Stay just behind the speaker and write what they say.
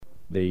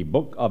the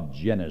book of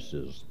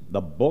Genesis,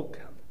 the book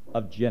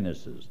of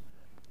Genesis.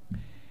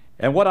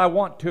 And what I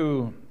want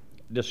to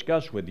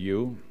discuss with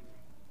you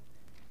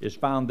is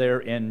found there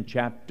in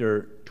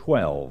chapter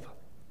 12.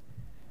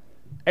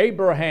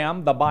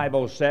 Abraham, the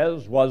Bible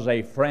says, was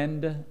a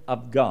friend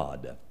of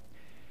God.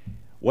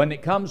 When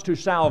it comes to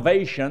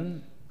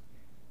salvation,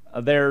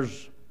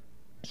 there's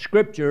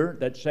scripture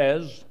that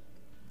says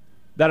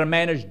that a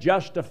man is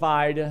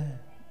justified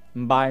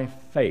by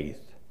faith.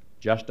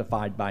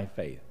 Justified by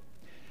faith.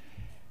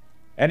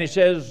 And it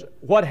says,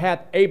 what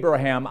hath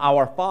Abraham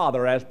our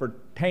father as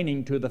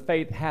pertaining to the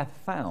faith hath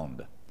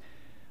found?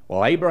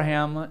 Well,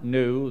 Abraham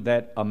knew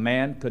that a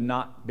man could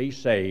not be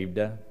saved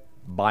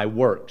by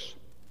works,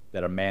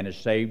 that a man is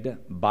saved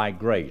by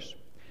grace.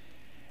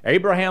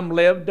 Abraham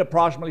lived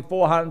approximately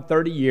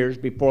 430 years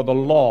before the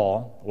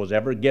law was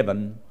ever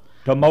given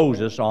to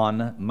Moses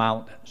on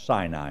Mount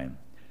Sinai.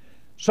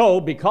 So,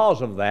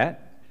 because of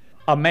that,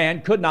 a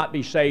man could not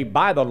be saved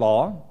by the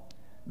law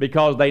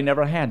because they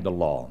never had the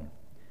law.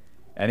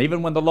 And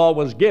even when the law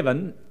was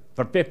given,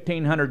 for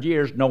 1,500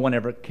 years, no one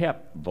ever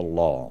kept the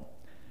law.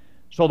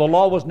 So the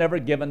law was never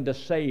given to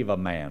save a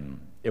man.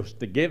 It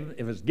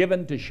was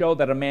given to show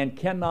that a man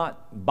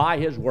cannot, by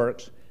his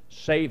works,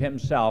 save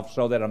himself,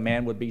 so that a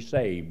man would be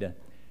saved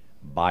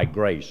by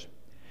grace.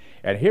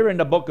 And here in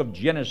the book of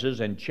Genesis,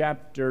 in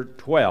chapter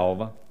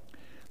 12,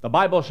 the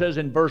Bible says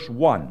in verse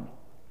 1,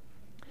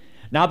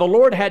 Now the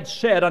Lord had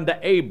said unto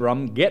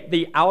Abram, Get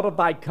thee out of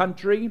thy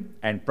country,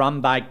 and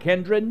from thy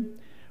kindred,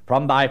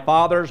 from thy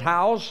father's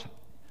house,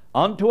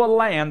 unto a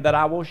land that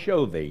I will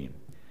show thee.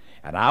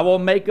 And I will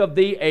make of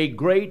thee a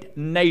great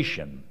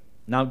nation.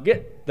 Now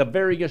get the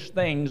various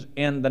things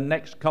in the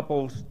next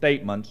couple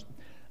statements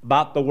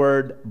about the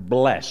word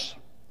bless.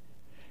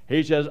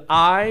 He says,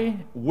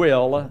 I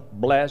will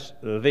bless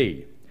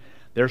thee.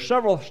 There are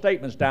several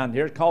statements down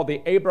here called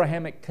the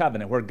Abrahamic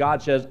covenant, where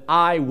God says,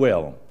 I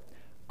will,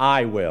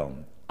 I will,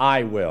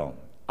 I will,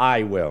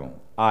 I will,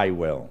 I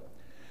will.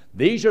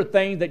 These are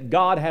things that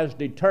God has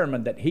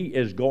determined that He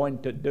is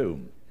going to do.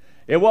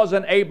 It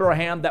wasn't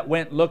Abraham that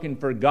went looking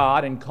for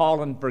God and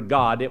calling for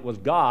God. It was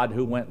God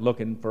who went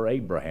looking for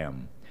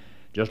Abraham.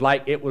 Just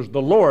like it was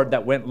the Lord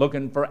that went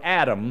looking for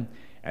Adam,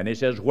 and He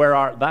says, Where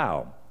art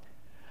thou?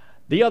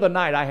 The other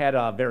night I had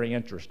a very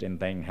interesting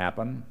thing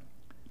happen,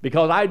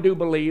 because I do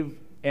believe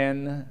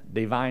in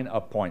divine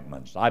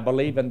appointments. I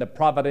believe in the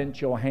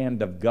providential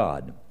hand of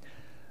God.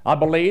 I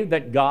believe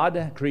that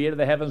God created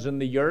the heavens and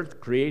the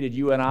earth, created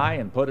you and I,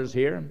 and put us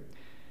here.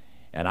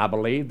 And I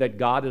believe that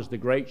God is the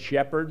great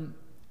shepherd,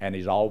 and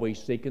He's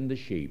always seeking the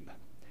sheep.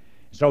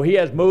 So He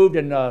has moved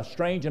in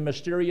strange and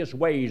mysterious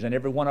ways in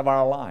every one of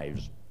our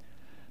lives.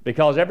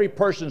 Because every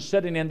person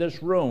sitting in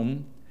this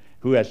room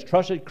who has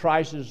trusted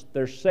Christ as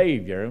their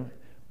Savior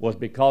was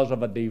because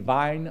of a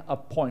divine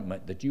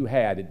appointment that you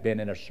had been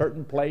in a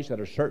certain place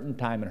at a certain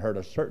time and heard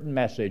a certain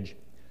message,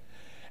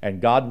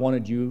 and God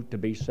wanted you to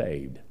be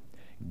saved.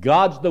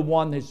 God's the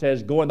one that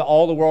says, Go into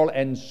all the world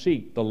and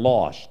seek the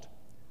lost.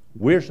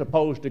 We're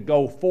supposed to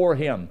go for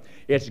Him.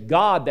 It's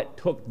God that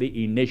took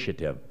the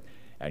initiative.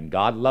 And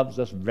God loves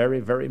us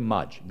very, very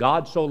much.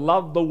 God so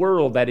loved the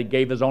world that He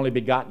gave His only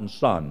begotten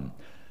Son.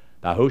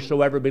 Now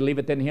whosoever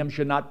believeth in Him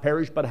should not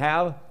perish but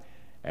have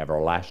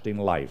everlasting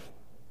life.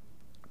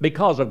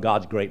 Because of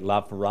God's great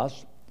love for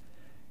us,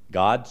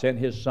 God sent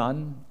His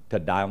Son to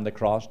die on the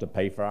cross to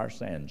pay for our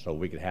sins so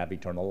we could have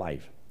eternal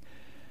life.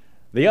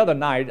 The other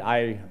night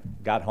I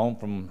got home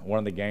from one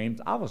of the games.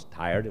 I was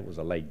tired. It was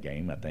a late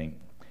game, I think.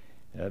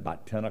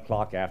 About 10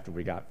 o'clock after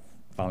we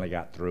finally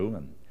got through.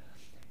 And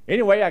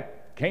anyway, I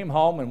came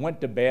home and went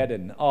to bed,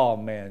 and oh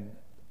man,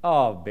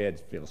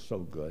 beds feel so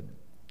good.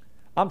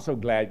 I'm so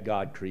glad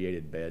God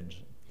created beds.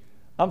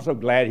 I'm so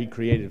glad He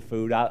created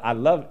food. I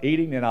love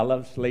eating and I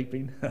love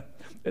sleeping.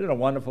 Isn't it a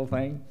wonderful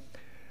thing?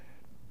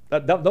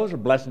 Those are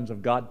blessings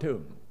of God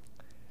too.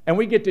 And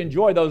we get to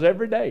enjoy those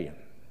every day.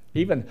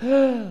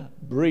 Even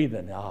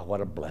breathing, what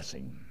a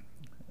blessing.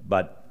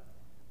 But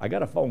I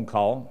got a phone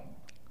call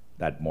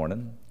that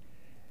morning,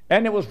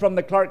 and it was from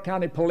the Clark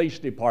County Police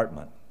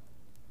Department.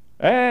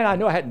 And I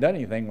knew I hadn't done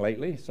anything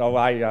lately, so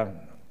I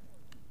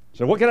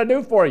said, What can I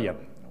do for you?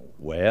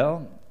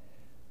 Well,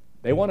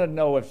 they wanted to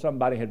know if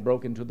somebody had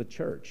broken into the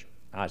church.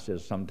 I said,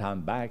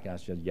 sometime back. I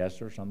said, yes,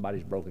 sir,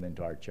 somebody's broken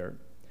into our church.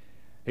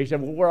 He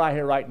said, well, we're out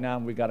here right now,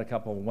 and we've got a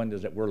couple of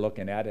windows that we're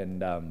looking at,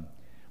 and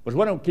was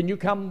wondering, can you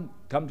come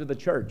to the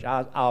church?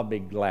 I'll be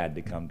glad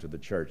to come to the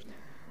church.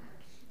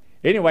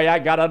 Anyway, I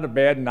got out of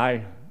bed, and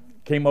I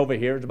came over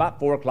here. It was about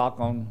 4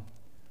 o'clock on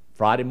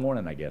Friday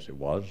morning, I guess it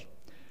was.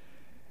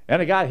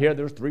 And I got here.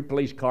 There was 3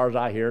 police cars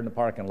out here in the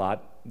parking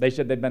lot. They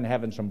said they'd been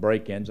having some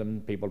break-ins,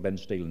 and people had been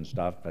stealing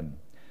stuff, and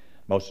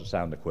most of the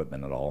sound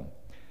equipment and all.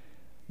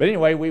 But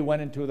anyway, we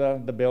went into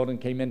the building,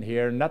 came in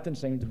here, and nothing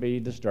seemed to be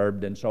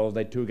disturbed, and so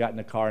they two got in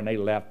the car and they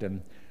left.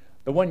 And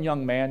the one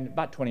young man,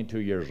 about 22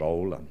 years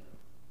old,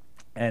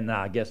 and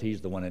I guess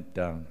he's the one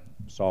that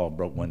saw a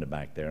broke window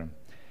back there.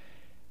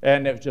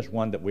 And it was just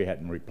one that we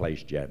hadn't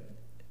replaced yet.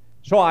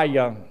 So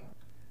I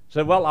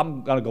said, well,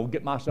 I'm going to go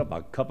get myself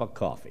a cup of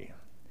coffee.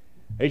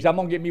 He said, I'm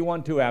going to get me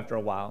one too after a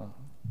while.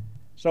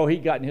 So he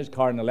got in his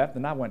car and left,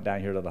 and I went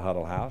down here to the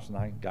Huddle House, and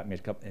I got me a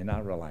cup, and I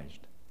realized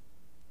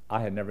I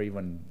had never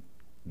even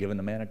given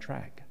the man a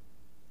tract.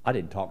 I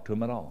didn't talk to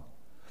him at all.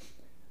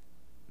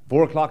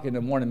 4 o'clock in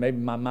the morning, maybe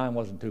my mind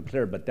wasn't too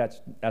clear, but that's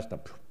the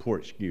poor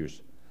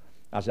excuse.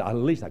 I said, at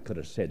least I could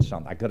have said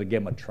something. I could have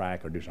given him a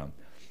tract or do something.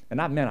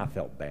 And I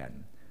felt bad.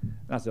 And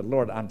I said,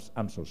 Lord,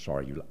 I'm so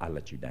sorry I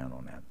let you down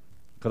on that.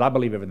 Because I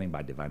believe everything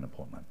by divine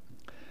appointment.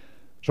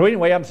 So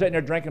anyway, I'm sitting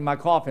there drinking my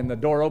coffee, and the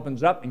door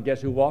opens up, and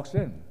guess who walks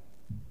in?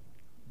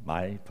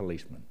 My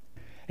policeman.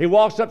 He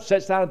walks up,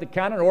 sits down at the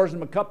counter, and orders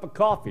him a cup of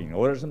coffee, and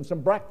orders him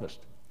some breakfast.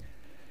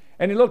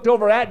 And he looked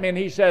over at me, and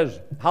he says,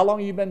 how long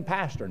have you been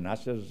pastoring? And I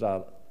says,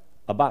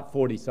 about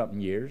 40-something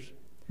years.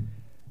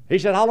 He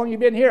said, how long have you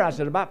been here? I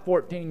said, about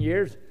 14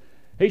 years.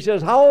 He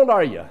says, how old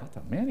are you? I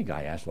thought, man, the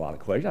guy asked a lot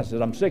of questions. I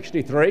said, I'm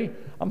 63.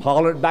 I'm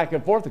hollering back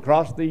and forth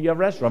across the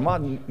restaurant.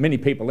 Not many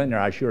people in there,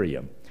 I assure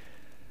you.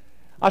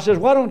 I says,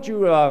 why don't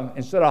you,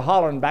 instead of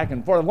hollering back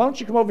and forth, why don't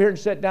you come over here and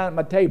sit down at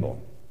my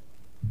table?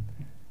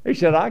 He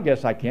said, I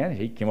guess I can.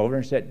 He came over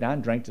and sat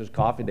down, drank his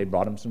coffee. They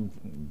brought him some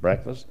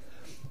breakfast.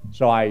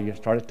 So I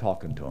started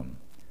talking to him.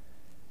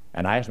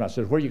 And I asked him, I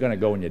said, where are you going to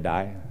go when you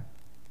die?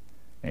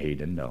 And he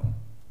didn't know.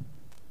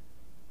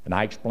 And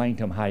I explained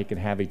to him how he could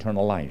have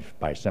eternal life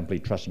by simply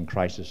trusting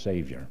Christ as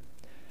Savior.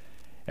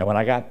 And when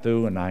I got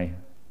through, and I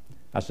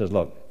says,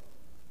 look,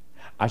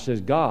 I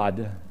says,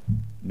 God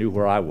knew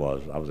where I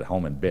was. I was at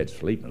home in bed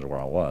sleeping is where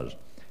I was.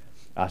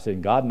 I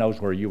said, God knows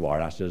where you are.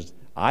 And I says,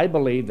 I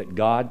believe that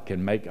God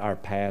can make our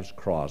paths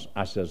cross.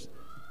 I says,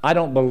 I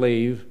don't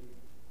believe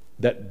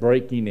that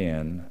breaking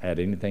in had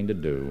anything to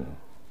do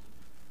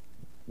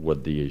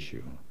with the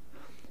issue.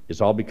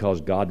 It's all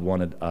because God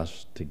wanted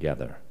us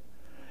together.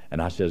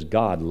 And I says,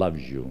 God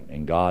loves you,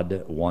 and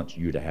God wants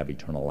you to have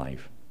eternal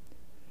life.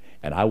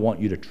 And I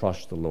want you to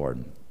trust the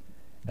Lord.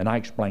 And I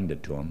explained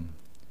it to him.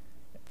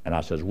 And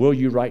I says, will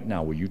you right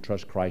now, will you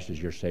trust Christ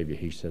as your Savior?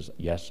 He says,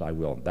 yes, I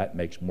will. That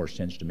makes more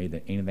sense to me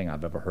than anything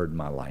I've ever heard in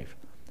my life.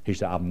 He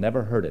said, I've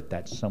never heard it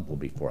that simple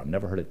before. I've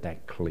never heard it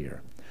that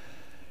clear.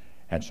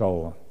 And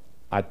so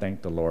I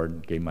thank the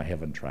Lord, gave my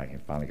heaven tract,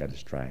 and finally got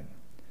his tract.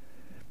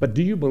 But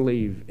do you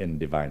believe in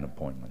divine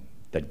appointment?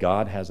 That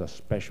God has a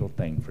special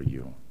thing for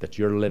you, that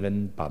you're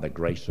living by the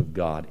grace of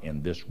God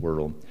in this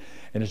world.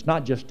 And it's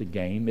not just a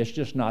game, it's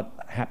just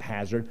not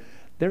haphazard.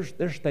 There's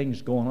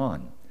things going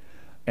on.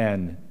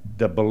 And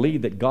to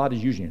believe that God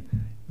is using you,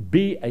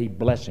 be a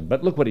blessing.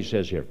 But look what he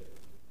says here.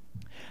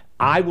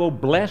 I will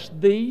bless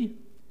thee,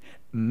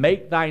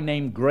 make thy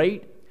name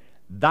great,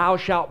 thou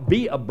shalt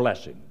be a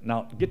blessing.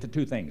 Now, get to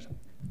two things.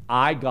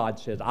 God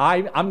says,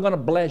 I'm going to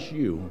bless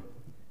you,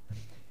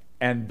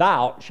 and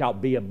thou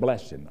shalt be a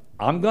blessing.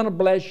 I'm going to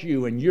bless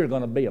you, and you're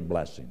going to be a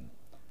blessing.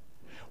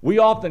 We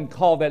often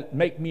call that,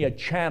 make me a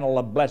channel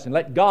of blessing.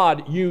 Let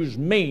God use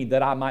me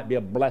that I might be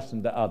a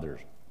blessing to others.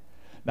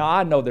 Now,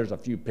 I know there's a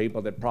few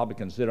people that probably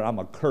consider I'm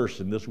a curse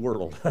in this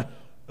world.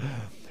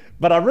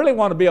 But I really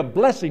want to be a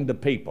blessing to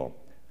people.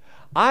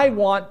 I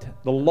want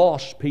the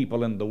lost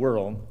people in the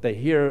world to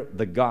hear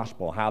the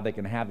gospel, how they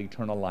can have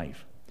eternal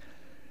life.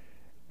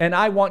 And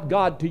I want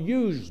God to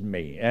use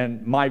me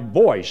and my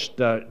voice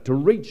to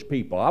reach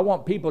people. I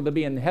want people to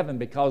be in heaven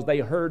because they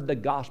heard the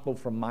gospel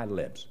from my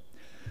lips.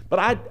 But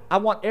I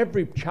want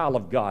every child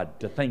of God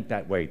to think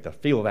that way, to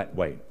feel that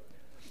way.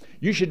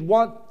 You should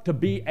want to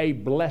be a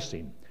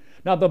blessing.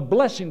 Now, the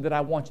blessing that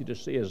I want you to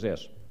see is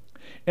this.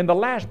 In the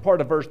last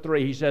part of verse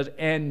 3, he says,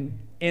 and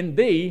in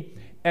thee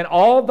and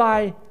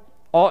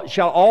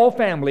shall all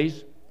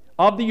families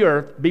of the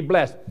earth be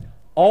blessed.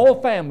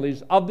 All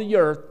families of the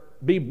earth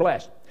be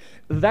blessed.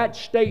 That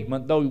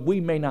statement, though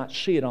we may not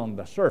see it on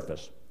the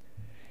surface,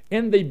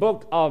 in the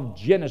book of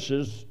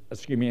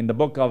in the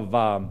book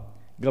of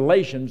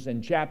Galatians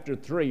in chapter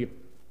 3,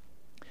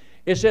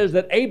 it says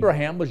that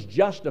Abraham was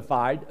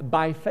justified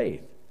by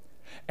faith,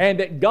 and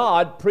that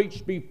God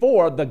preached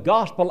before the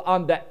gospel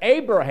unto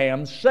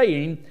Abraham,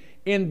 saying,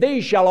 in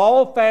thee shall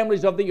all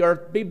families of the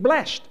earth be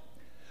blessed.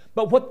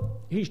 But what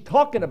he's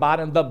talking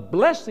about, and the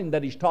blessing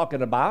that he's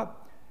talking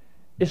about,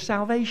 is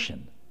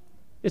salvation.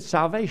 It's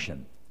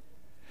salvation.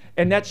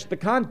 And that's the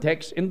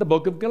context in the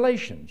book of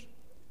Galatians.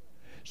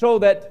 So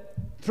that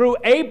through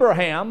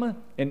Abraham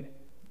and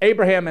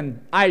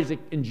Isaac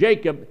and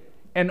Jacob,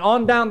 and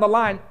on down the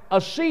line,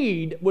 a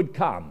seed would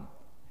come.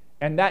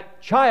 And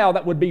that child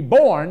that would be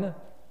born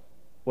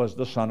was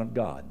the Son of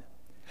God.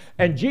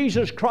 And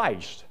Jesus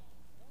Christ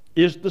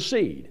is the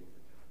seed,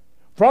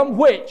 from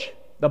which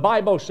the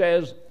Bible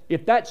says,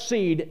 if that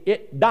seed,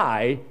 it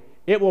die,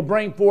 it will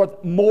bring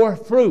forth more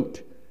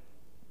fruit.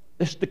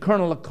 It's the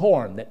kernel of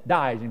corn that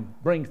dies and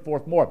brings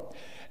forth more.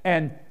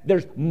 And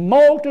there's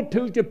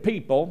multitudes of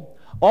people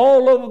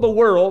all over the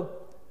world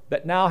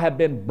that now have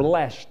been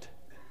blessed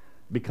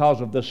because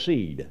of the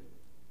seed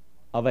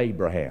of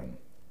Abraham.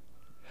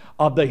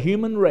 Of the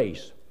human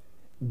race,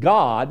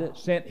 God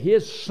sent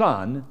his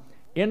Son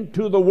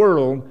into the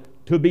world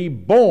to be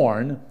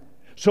born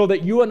so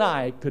that you and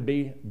I could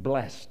be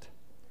blessed.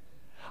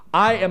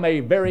 I am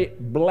a very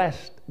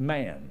blessed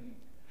man.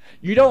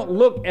 You don't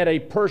look at a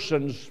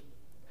person's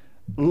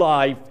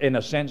life in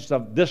a sense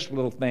of this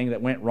little thing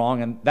that went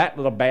wrong and that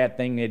little bad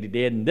thing that he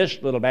did and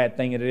this little bad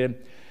thing that he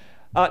did.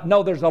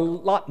 No, there's a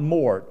lot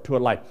more to a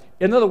life.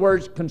 In other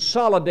words,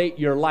 consolidate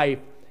your life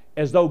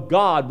as though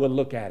God would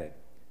look at it.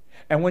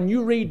 And when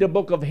you read the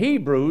book of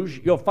Hebrews,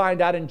 you'll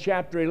find out in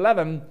chapter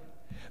 11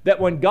 that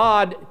when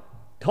God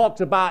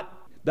talks about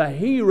the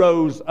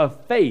heroes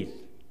of faith,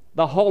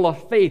 the Hall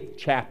of Faith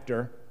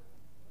chapter,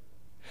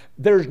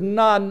 there's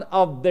none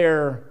of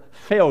their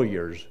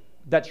failures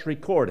that's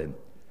recorded.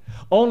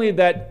 Only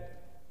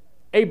that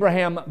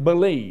Abraham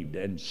believed,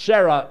 and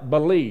Sarah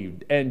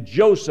believed, and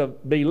Joseph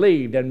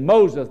believed, and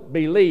Moses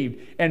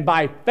believed, and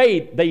by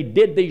faith they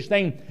did these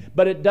things,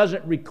 but it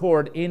doesn't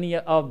record any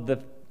of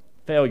the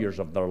failures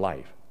of their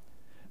life.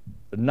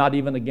 Not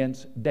even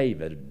against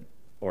David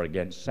or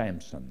against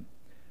Samson.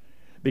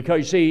 Because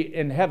you see,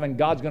 in heaven,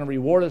 God's going to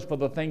reward us for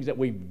the things that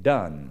we've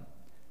done.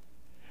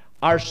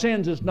 Our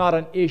sins is not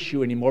an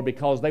issue anymore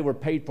because they were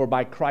paid for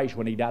by Christ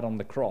when He died on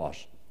the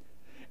cross.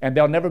 And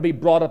they'll never be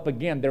brought up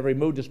again. They're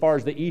removed as far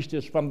as the east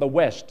is from the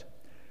west,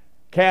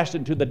 cast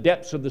into the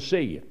depths of the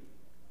sea.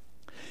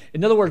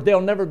 In other words, they'll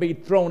never be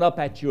thrown up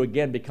at you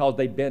again because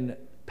they've been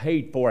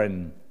paid for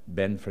and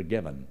been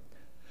forgiven.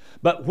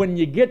 But when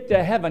you get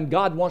to heaven,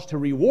 God wants to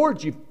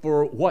reward you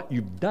for what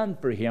you've done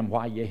for Him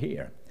while you're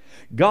here.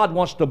 God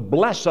wants to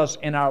bless us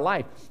in our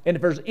life. And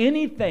if there's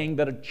anything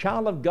that a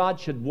child of God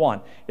should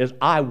want, is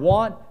I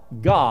want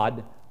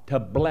God to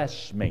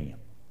bless me.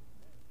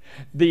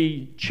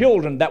 The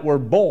children that were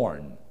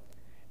born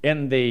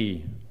in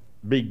the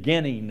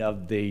beginning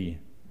of the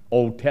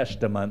Old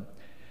Testament,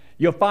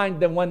 you'll find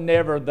that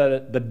whenever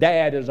the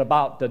dad is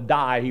about to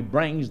die, he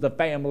brings the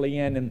family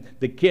in and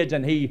the kids,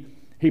 and he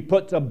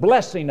puts a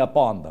blessing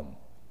upon them.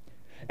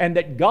 And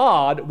that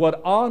God would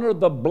honor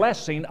the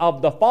blessing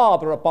of the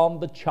father upon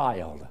the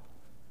child.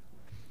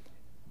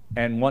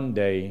 And one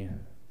day,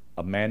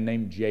 a man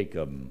named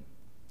Jacob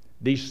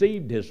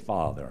deceived his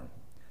father.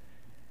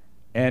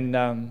 And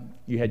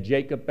you had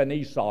Jacob and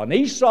Esau. And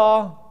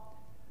Esau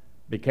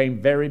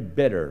became very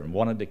bitter and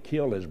wanted to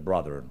kill his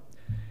brother.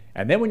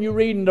 And then when you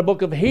read in the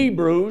book of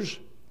Hebrews,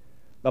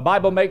 the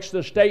Bible makes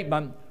the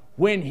statement,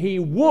 when he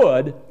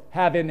would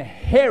have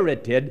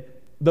inherited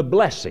the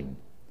blessing,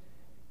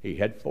 he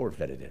had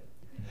forfeited it.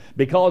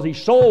 Because he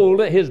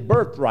sold his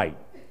birthright.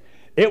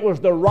 It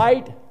was the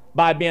right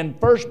by being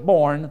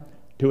firstborn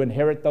to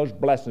inherit those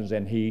blessings,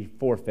 and he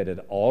forfeited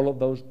all of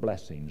those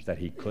blessings that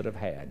he could have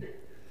had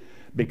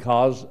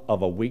because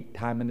of a weak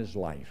time in his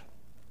life.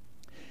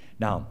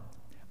 Now,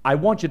 I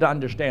want you to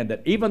understand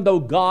that even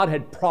though God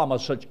had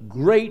promised such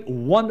great,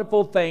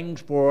 wonderful things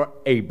for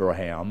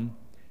Abraham,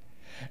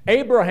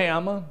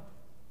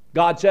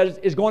 God says,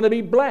 is going to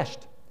be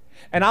blessed.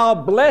 And I'll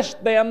bless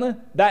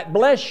them that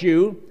bless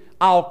you.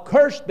 I'll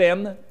curse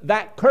them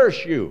that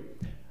curse you.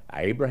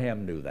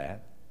 Abraham knew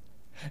that.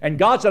 And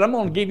God said, I'm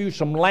going to give you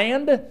some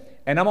land,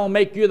 and I'm going to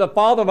make you the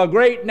father of a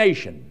great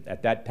nation.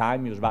 At that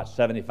time, he was about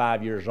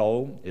 75 years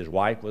old. His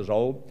wife was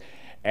old.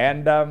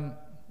 And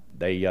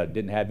they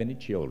didn't have any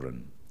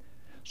children.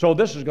 So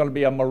this is going to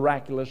be a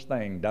miraculous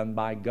thing done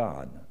by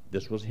God.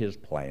 This was His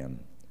plan.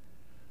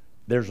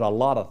 There's a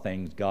lot of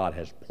things God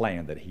has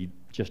planned that He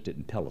just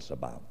didn't tell us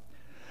about.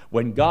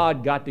 When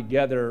God got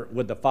together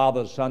with the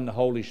Father, the Son, and the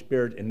Holy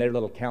Spirit in their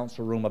little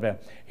council room of heaven,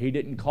 He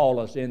didn't call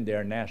us in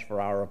there and ask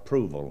for our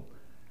approval.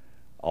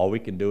 All we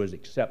can do is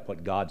accept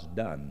what God's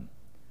done.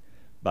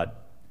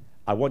 But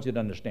I want you to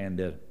understand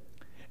this.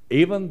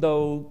 Even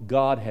though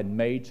God had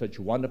made such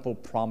wonderful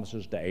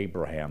promises to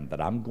Abraham that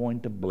I'm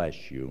going to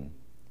bless you,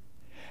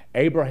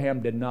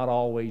 Abraham did not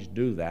always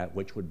do that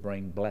which would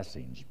bring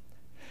blessings.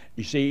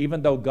 You see,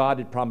 even though God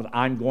had promised,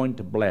 I'm going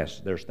to bless,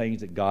 there's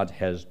things that God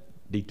has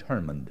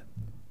determined,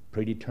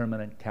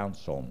 predeterminate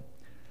counsel.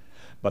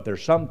 But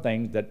there's some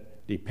things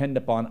that depend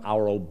upon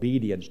our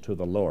obedience to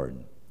the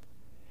Lord.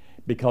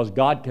 Because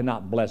God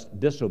cannot bless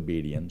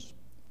disobedience,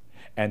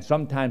 and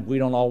sometimes we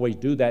don't always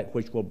do that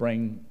which will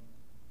bring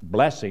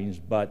blessings,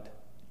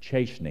 but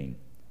chastening.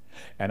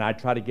 And I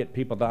try to get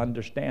people to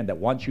understand that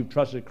once you've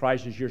trusted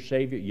Christ as your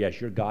Savior, yes,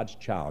 you're God's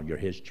child. You're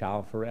His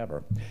child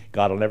forever.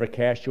 God will never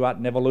cast you out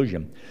and never lose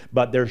you.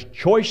 But there's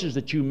choices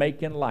that you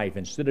make in life.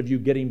 Instead of you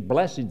getting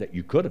blessings that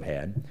you could have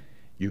had,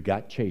 you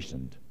got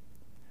chastened.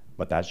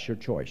 But that's your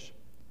choice.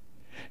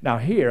 Now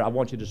here, I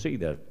want you to see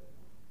this.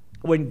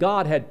 When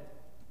God had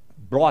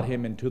brought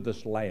him into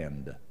this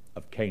land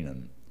of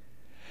Canaan,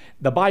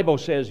 the Bible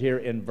says here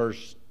in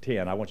verse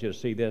 10, I want you to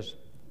see this.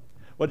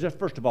 Well, just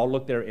first of all,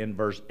 look there in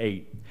verse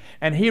 8.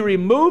 And he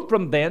removed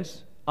from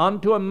thence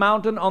unto a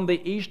mountain on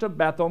the east of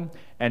Bethel,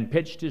 and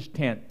pitched his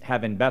tent,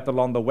 having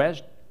Bethel on the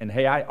west and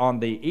Hai on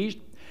the east.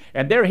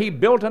 And there he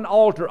built an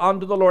altar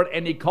unto the Lord,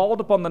 and he called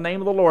upon the name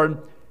of the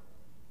Lord.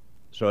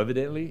 So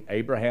evidently,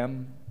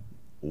 Abraham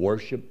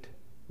worshiped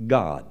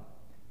God.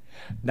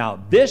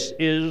 Now, this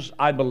is,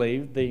 I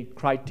believe, the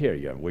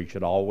criteria. We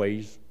should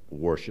always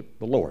worship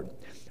the Lord.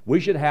 We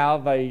should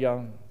have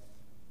a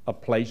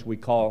place we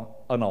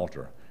call an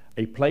altar.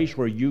 A place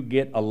where you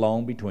get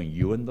alone between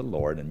you and the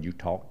Lord and you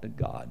talk to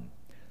God.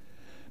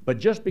 But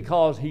just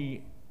because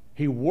he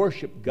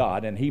worshiped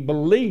God and he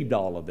believed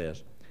all of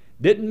this,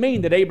 didn't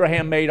mean that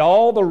Abraham made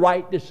all the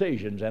right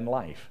decisions in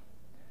life.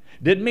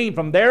 Didn't mean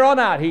from there on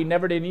out he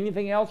never did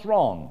anything else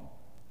wrong.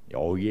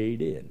 Oh, yeah, he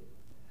did.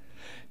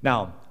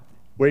 Now,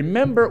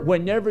 remember,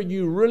 whenever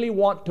you really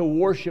want to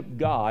worship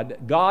God,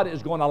 God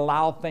is going to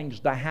allow things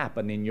to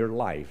happen in your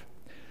life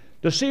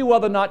to see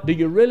whether or not, do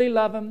you really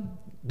love Him?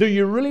 Do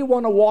you really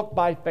want to walk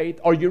by faith?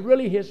 Are you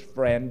really His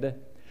friend?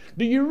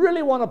 Do you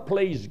really want to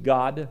please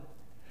God?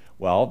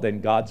 Well,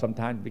 then God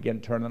sometimes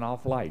begins turning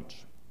off lights.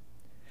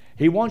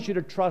 He wants you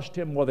to trust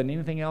Him more than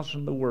anything else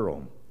in the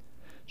world.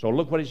 So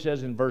look what He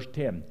says in verse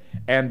 10.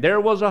 And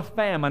there was a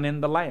famine in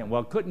the land.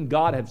 Well, couldn't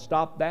God have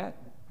stopped that?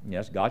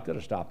 Yes, God could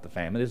have stopped the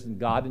famine. Isn't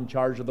God in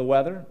charge of the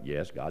weather?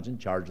 Yes, God's in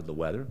charge of the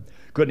weather.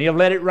 Couldn't He have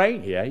let it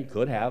rain? Yeah, He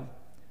could have.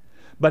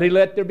 But He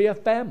let there be a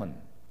famine.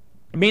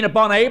 You mean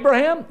upon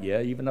Abraham?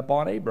 Yeah, even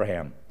upon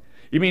Abraham.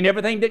 You mean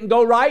everything didn't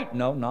go right?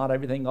 No, not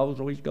everything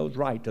always goes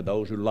right to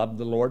those who love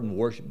the Lord and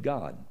worship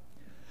God.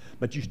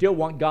 But you still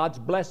want God's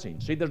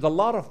blessing. See, there's a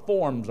lot of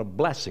forms of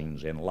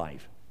blessings in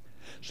life.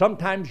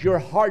 Sometimes your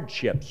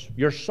hardships,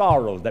 your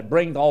sorrows that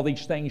bring all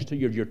these things to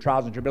you, your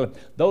trials and tribulations,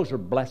 those are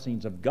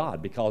blessings of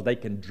God because they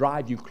can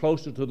drive you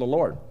closer to the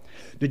Lord.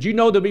 Did you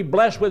know to be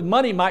blessed with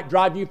money might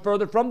drive you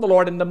further from the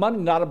Lord, and the money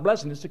is not a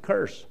blessing, it's a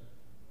curse.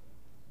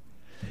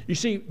 You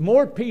see,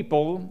 more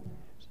people,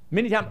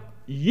 many times,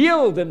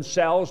 yield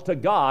themselves to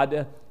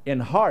God in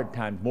hard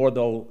times more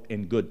though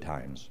in good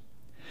times.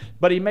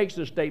 But he makes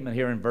a statement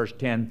here in verse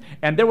 10.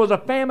 And there was a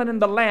famine in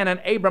the land, and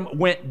Abram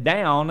went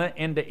down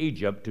into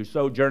Egypt to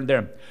sojourn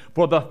there.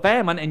 For the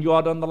famine, and you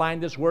ought to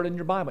underline this word in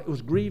your Bible, it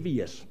was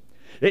grievous.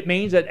 It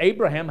means that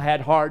Abraham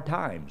had hard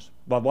times.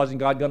 But wasn't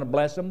God going to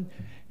bless him?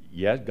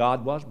 Yes,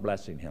 God was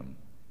blessing him.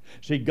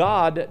 See,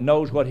 God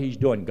knows what He's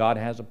doing. God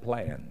has a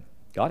plan.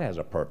 God has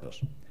a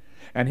purpose.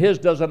 And His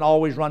doesn't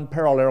always run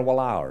parallel with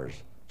ours.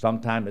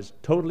 Sometimes it's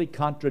totally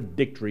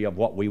contradictory of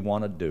what we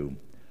want to do.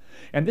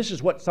 And this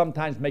is what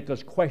sometimes makes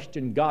us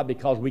question God,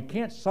 because we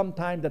can't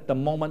sometimes at the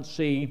moment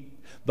see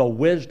the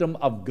wisdom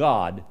of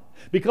God.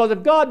 Because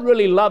if God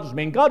really loves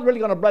me and God really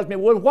going to bless me,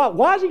 well,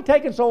 why is He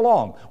taking so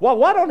long? Well,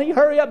 why don't He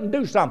hurry up and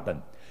do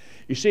something?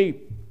 You see,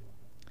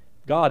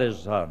 God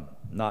is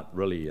not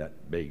really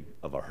that big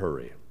of a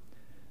hurry.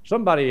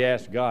 Somebody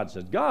asked God,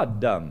 says,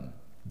 God,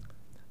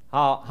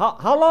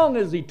 how long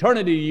is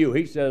eternity to you?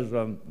 He says,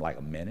 like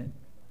a minute.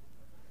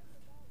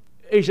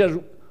 He says,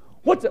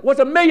 what's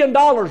 $1 million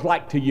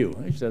like to you?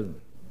 He says,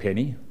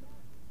 penny.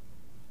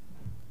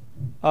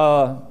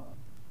 Lord,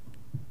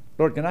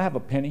 can I have a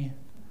penny?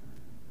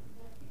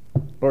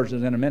 Lord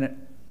says, in a minute.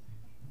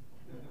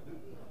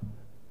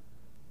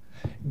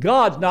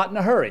 God's not in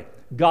a hurry.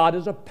 God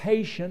is a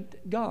patient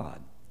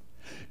God.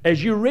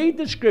 As you read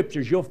the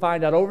Scriptures, you'll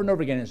find out over and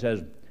over again it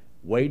says,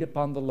 wait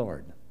upon the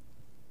Lord.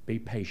 Be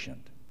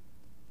patient.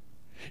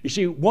 You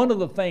see, one of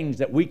the things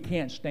that we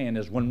can't stand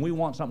is when we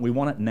want something, we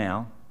want it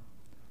now.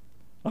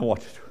 I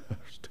walked to a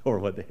store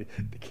with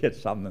the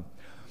kids something.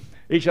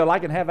 He said, I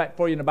can have that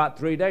for you in about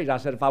 3 days. I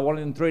said, if I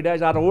wanted it in 3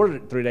 days, I'd have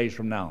ordered it 3 days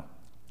from now.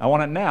 I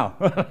want it now.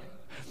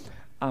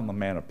 I'm a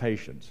man of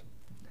patience.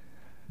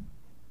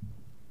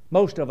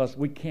 Most of us,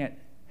 we can't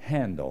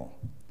handle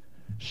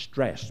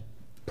stress,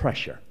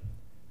 pressure.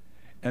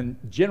 And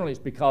generally it's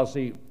because,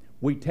 see,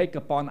 we take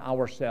upon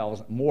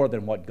ourselves more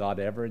than what God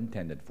ever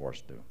intended for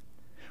us to.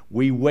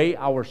 We weigh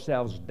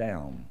ourselves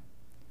down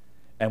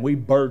and we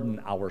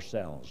burden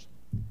ourselves.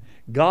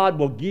 God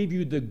will give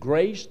you the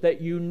grace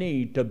that you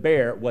need to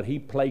bear what He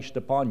placed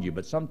upon you,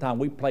 but sometimes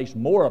we place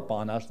more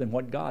upon us than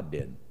what God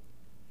did.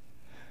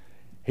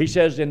 He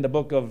says in the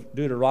book of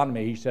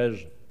Deuteronomy, He says,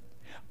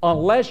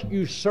 unless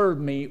you serve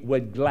me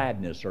with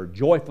gladness or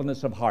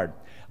joyfulness of heart,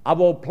 I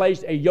will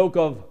place a yoke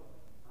of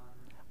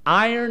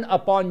iron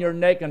upon your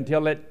neck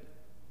until it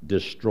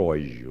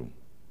destroys you.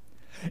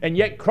 And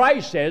yet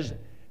Christ says,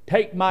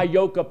 take my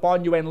yoke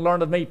upon you and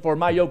learn of me, for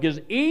my yoke is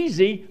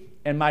easy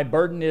and my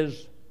burden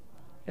is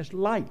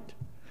light.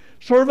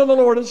 Serving the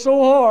Lord is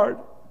so hard.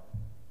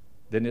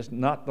 Then it's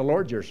not the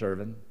Lord you're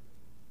serving.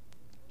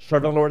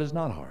 Serving the Lord is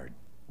not hard.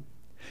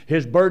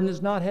 His burden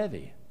is not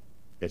heavy.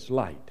 It's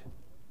light.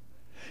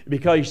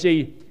 Because you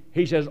see,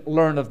 He says,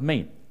 learn of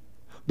me.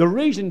 The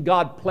reason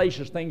God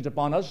places things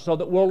upon us is so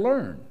that we'll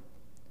learn.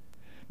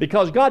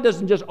 Because God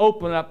doesn't just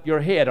open up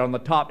your head on the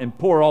top and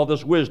pour all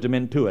this wisdom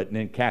into it and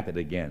then cap it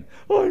again.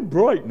 Oh, I'm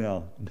bright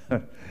now.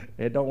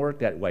 It don't work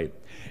that way.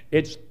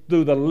 It's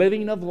through the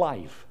living of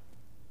life,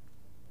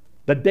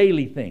 the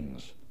daily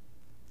things,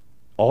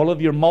 all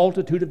of your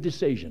multitude of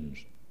decisions.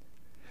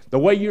 The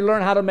way you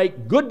learn how to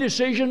make good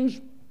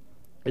decisions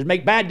is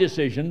make bad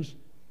decisions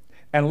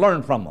and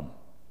learn from them.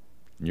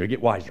 And you'll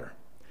get wiser.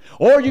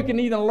 Or you can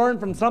either learn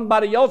from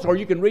somebody else, or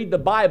you can read the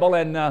Bible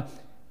and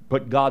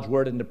put God's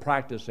Word into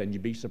practice, and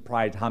you'd be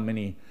surprised how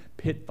many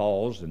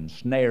pitfalls and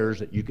snares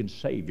that you can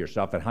save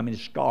yourself and how many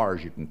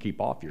scars you can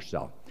keep off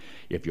yourself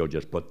if you'll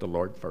just put the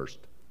Lord first.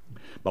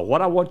 But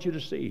what I want you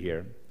to see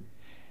here,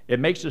 it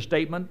makes a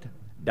statement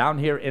down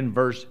here in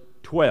verse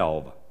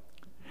 12.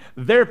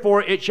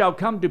 Therefore it shall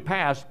come to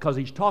pass, because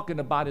he's talking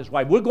about his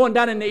wife. We're going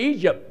down into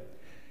Egypt.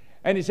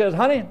 And he says,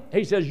 honey,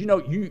 he says, you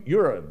know,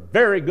 you're a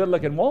very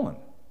good-looking woman.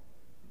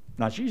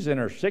 Now, she's in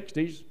her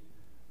 60s,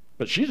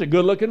 but she's a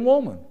good-looking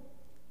woman.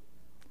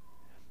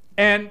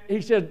 And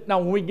he said, now,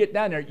 when we get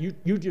down there,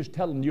 you just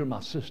tell them you're my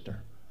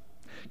sister.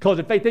 Because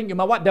if they think you're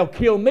my wife, they'll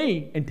kill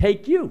me and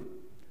take you.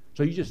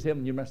 So you just tell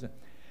them you're my sister.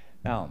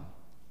 Now,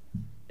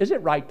 is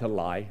it right to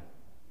lie?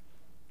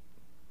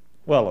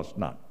 Well, it's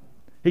not.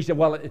 He said,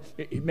 well,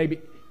 it maybe,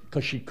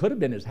 because she could have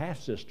been his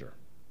half-sister.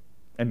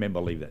 And men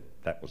believe that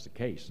that was the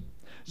case.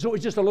 So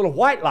it's just a little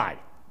white lie.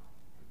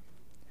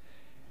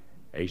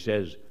 He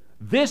says,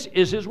 this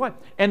is his wife,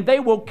 and they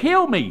will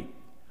kill me,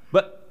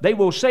 but they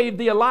will save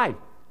thee alive.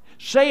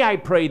 Say, I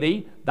pray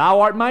thee,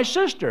 thou art my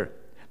sister,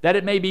 that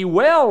it may be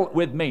well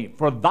with me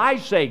for thy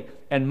sake,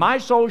 and my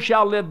soul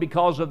shall live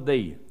because of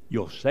thee.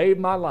 You'll save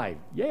my life.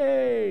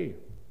 Yay!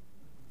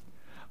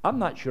 I'm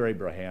not sure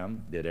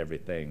Abraham did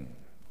everything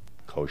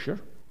kosher.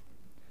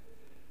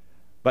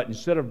 But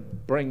instead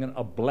of bringing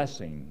a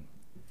blessing,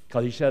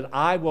 because he said,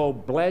 I will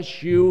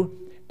bless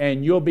you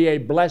and you'll be a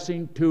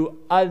blessing to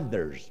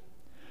others.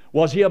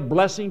 Was he a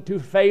blessing to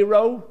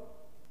Pharaoh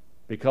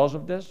because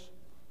of this?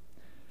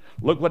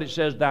 Look what it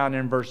says down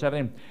in verse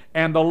 17.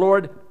 And the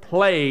Lord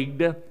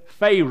plagued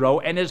Pharaoh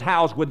and his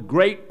house with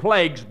great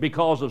plagues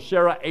because of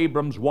Sarah,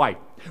 Abram's wife.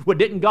 Well,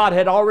 didn't God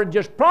had already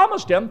just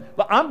promised him,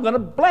 but I'm going to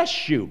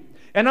bless you.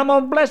 And I'm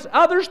going to bless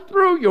others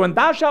through you, and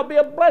thou shalt be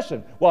a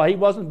blessing. Well, he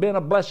wasn't being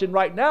a blessing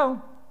right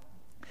now.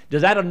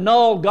 Does that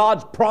annul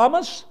God's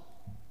promise?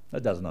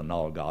 That doesn't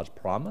annul God's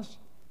promise.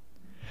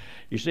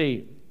 You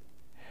see,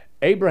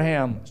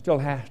 Abraham still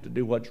has to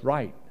do what's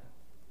right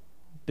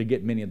to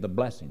get many of the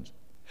blessings.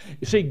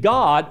 You see,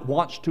 God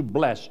wants to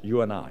bless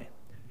you and I.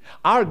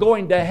 Our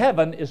going to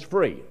heaven is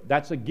free.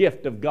 That's a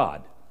gift of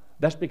God.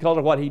 That's because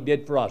of what he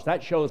did for us.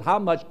 That shows how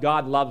much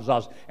God loves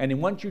us.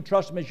 And once you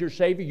trust him as your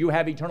Savior, you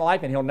have eternal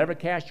life, and he'll never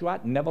cast you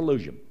out and never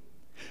lose you.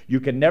 You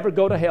can never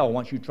go to hell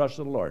once you trust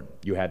the Lord.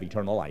 You have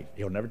eternal life.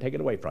 He'll never take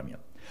it away from you.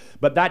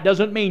 But that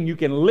doesn't mean you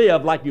can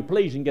live like you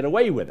please and get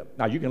away with it.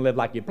 Now, you can live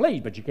like you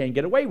please, but you can't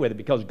get away with it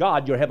because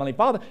God, your Heavenly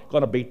Father, is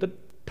going to beat the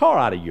tar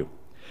out of you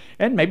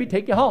and maybe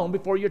take you home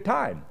before your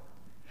time.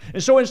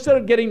 And so instead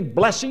of getting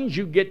blessings,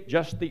 you get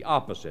just the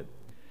opposite.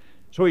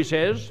 So he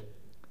says,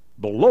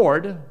 the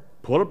Lord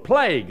put a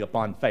plague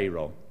upon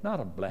Pharaoh. Not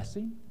a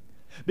blessing,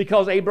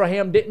 because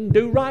Abraham didn't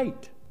do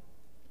right.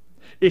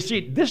 You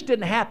see, this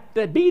didn't have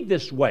to be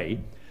this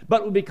way,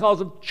 but because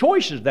of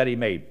choices that he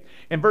made.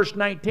 In verse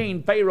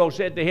 19, Pharaoh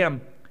said to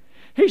him,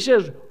 he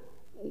says,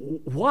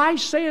 why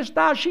sayest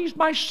thou she's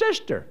my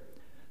sister?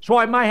 So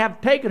I might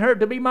have taken her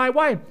to be my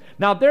wife.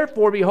 Now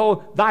therefore,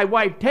 behold, thy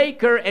wife,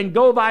 take her and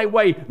go thy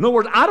way. In other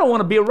words, I don't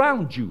want to be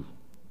around you.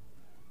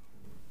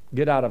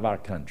 Get out of our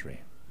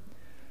country.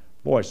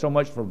 Boy, so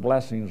much for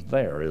blessings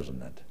there,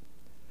 isn't it?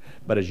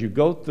 But as you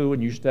go through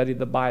and you study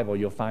the Bible,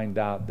 you'll find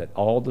out that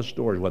all the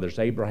stories, whether it's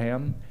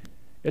Abraham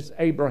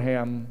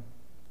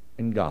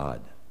and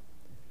God.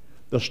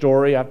 The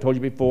story I've told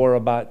you before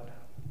about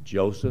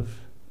Joseph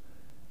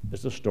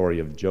is the story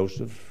of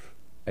Joseph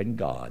and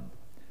God.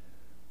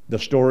 The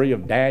story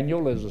of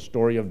Daniel is the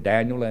story of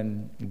Daniel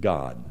and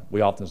God.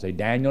 We often say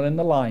Daniel in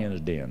the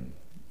lion's den.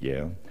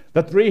 Yeah.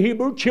 The 3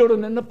 Hebrew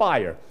children in the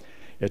fire.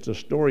 It's a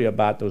story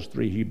about those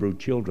 3 Hebrew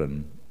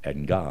children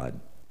and God.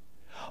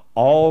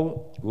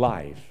 All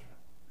life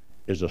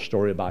is a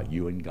story about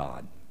you and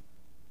God.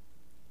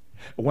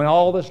 When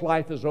all this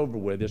life is over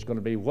with, it's going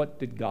to be, what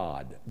did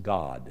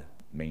God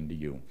mean to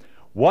you?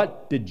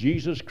 What did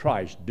Jesus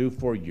Christ do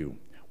for you?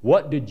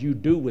 What did you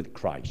do with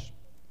Christ?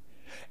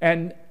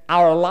 And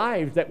our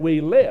lives that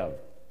we live,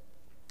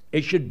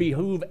 it should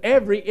behoove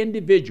every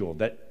individual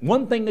that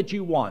one thing that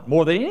you want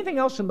more than anything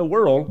else in the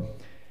world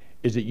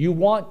is that you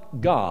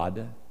want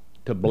God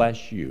to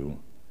bless you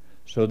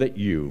so that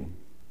you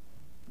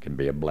can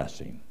be a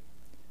blessing.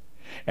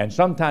 And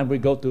sometimes we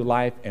go through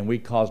life and we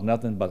cause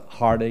nothing but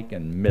heartache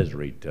and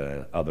misery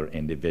to other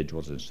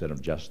individuals instead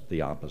of just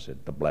the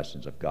opposite, the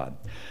blessings of God.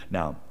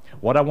 Now,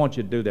 what I want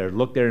you to do there is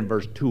look there in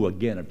verse 2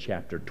 again of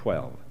chapter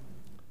 12.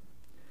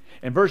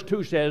 And verse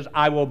 2 says,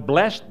 I will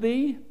bless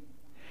thee,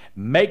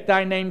 make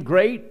thy name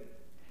great,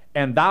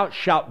 and thou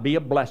shalt be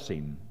a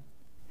blessing.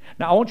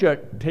 Now, I want you to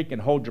take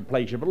and hold your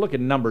place here, but look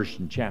at Numbers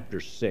in chapter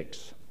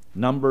 6.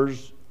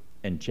 Numbers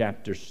in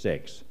chapter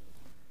 6.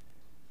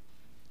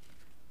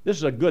 This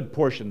is a good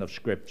portion of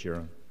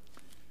Scripture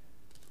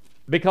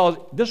because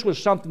this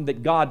was something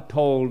that God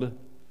told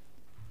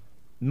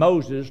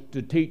Moses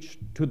to teach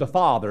to the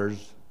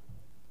fathers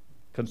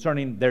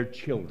concerning their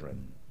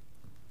children.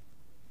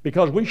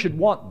 Because we should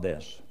want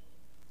this.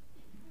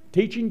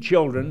 Teaching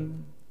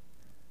children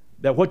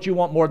that what you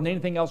want more than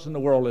anything else in the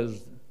world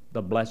is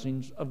the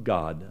blessings of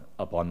God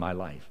upon my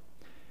life.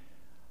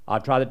 I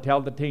try to tell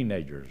the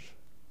teenagers,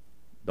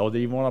 those that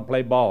even want to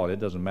play ball, it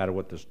doesn't matter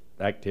what this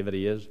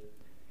activity is,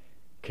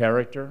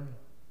 character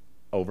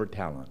over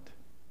talent.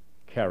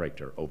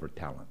 Character over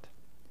talent.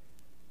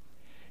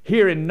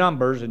 Here in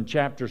Numbers in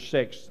chapter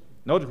 6,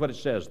 notice what it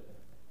says.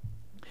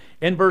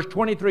 In verse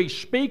 23,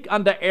 speak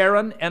unto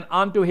Aaron and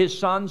unto his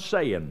sons,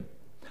 saying,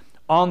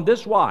 on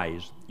this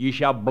wise ye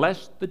shall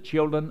bless the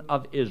children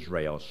of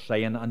Israel,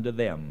 saying unto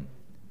them,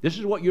 this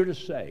is what you're to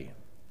say.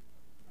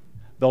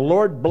 The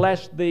Lord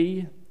bless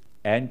thee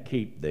and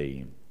keep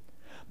thee.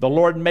 The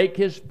Lord make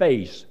his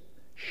face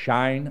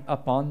shine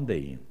upon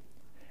thee,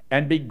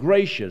 and be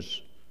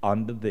gracious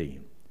unto thee.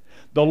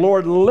 The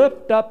Lord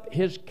lift up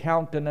his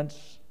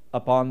countenance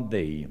upon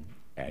thee,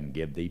 and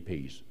give thee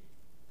peace.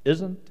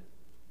 Isn't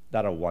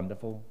that a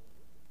wonderful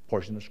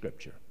portion of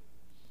Scripture?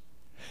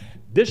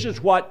 This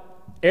is what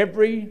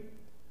every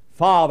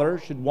father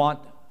should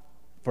want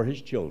for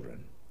his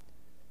children.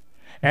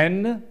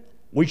 And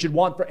we should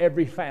want for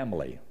every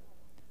family.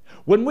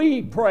 When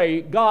we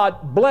pray,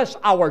 God bless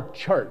our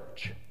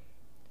church.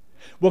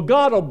 Well,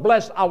 God will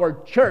bless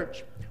our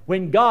church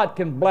when God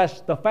can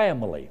bless the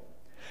family.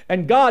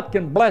 And God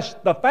can bless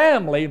the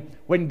family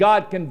when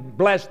God can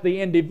bless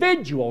the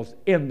individuals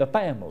in the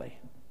family.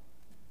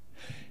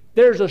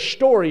 There's a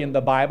story in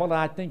the Bible, and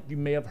I think you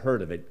may have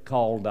heard of it,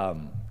 called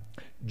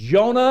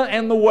Jonah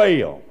and the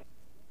Whale.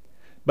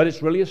 But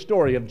it's really a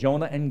story of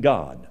Jonah and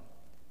God.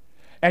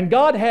 And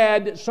God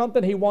had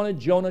something he wanted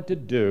Jonah to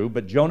do,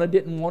 but Jonah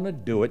didn't want to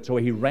do it, so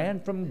he ran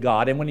from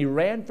God. And when he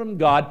ran from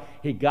God,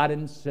 he got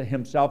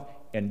himself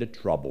into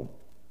trouble.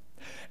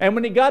 And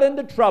when he got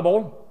into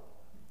trouble,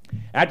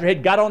 after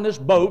he'd got on this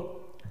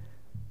boat,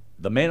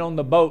 the man on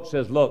the boat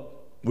says,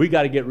 look, we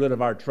got to get rid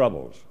of our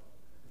troubles.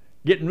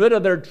 Getting rid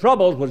of their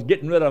troubles was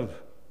getting rid of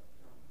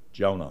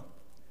Jonah.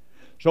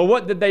 So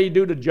what did they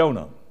do to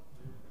Jonah?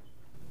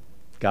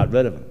 Got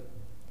rid of him.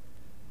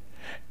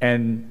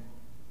 And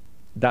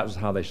that was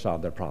how they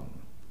solved their problem.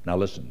 Now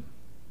listen,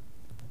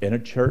 in a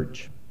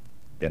church,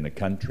 in a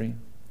country,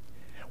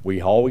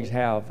 we always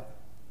have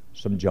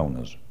some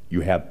Jonahs.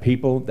 You have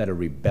people that are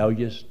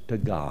rebellious to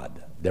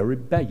God. They're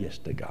rebellious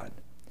to God.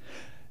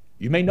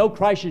 You may know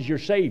Christ is your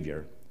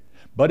Savior,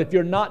 but if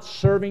you're not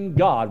serving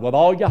God with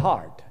all your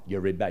heart, you're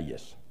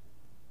rebellious.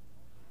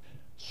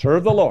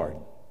 Serve the Lord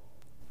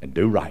and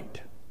do right.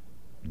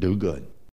 Do good.